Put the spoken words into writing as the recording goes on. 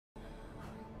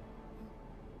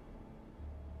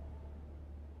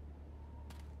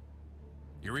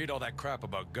You read all that crap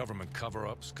about government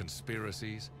cover-ups,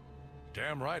 conspiracies?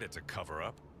 Damn right it's a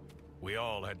cover-up. We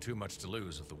all had too much to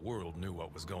lose if the world knew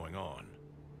what was going on.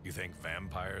 You think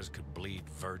vampires could bleed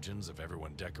virgins if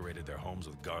everyone decorated their homes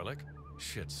with garlic?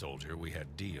 Shit, soldier, we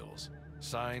had deals.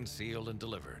 Signed, sealed, and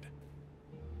delivered.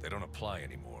 They don't apply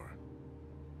anymore.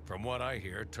 From what I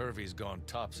hear, Turvey's gone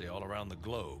topsy all around the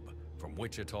globe, from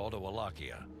Wichita to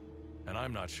Wallachia. And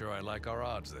I'm not sure I like our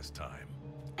odds this time.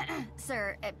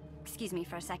 Sir, excuse me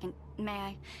for a second. May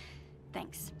I?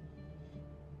 Thanks.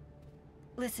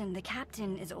 Listen, the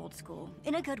captain is old school,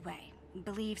 in a good way.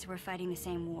 Believes we're fighting the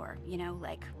same war, you know,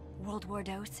 like World War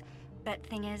Dos. But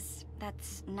thing is,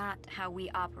 that's not how we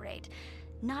operate.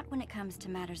 Not when it comes to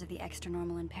matters of the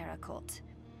extra-normal and paracult.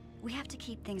 We have to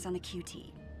keep things on the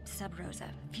QT. Sub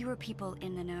Rosa. Fewer people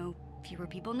in the know, fewer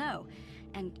people know.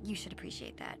 And you should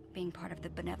appreciate that, being part of the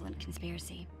Benevolent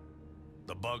Conspiracy.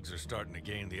 The bugs are starting to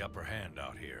gain the upper hand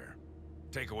out here.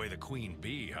 Take away the queen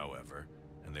bee, however,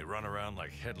 and they run around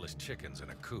like headless chickens in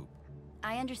a coop.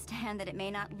 I understand that it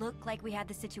may not look like we have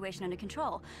the situation under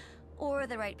control, or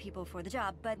the right people for the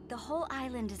job, but the whole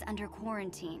island is under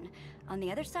quarantine. On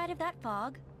the other side of that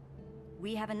fog,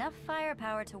 we have enough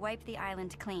firepower to wipe the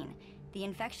island clean. The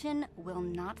infection will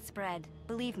not spread,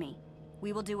 believe me.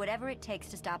 We will do whatever it takes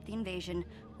to stop the invasion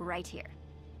right here.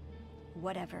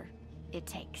 Whatever it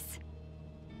takes.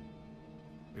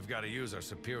 We've got to use our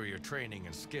superior training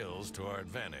and skills to our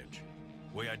advantage.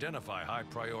 We identify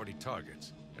high-priority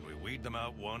targets, and we weed them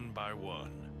out one by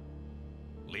one,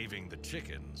 leaving the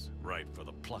chickens ripe for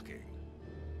the plucking.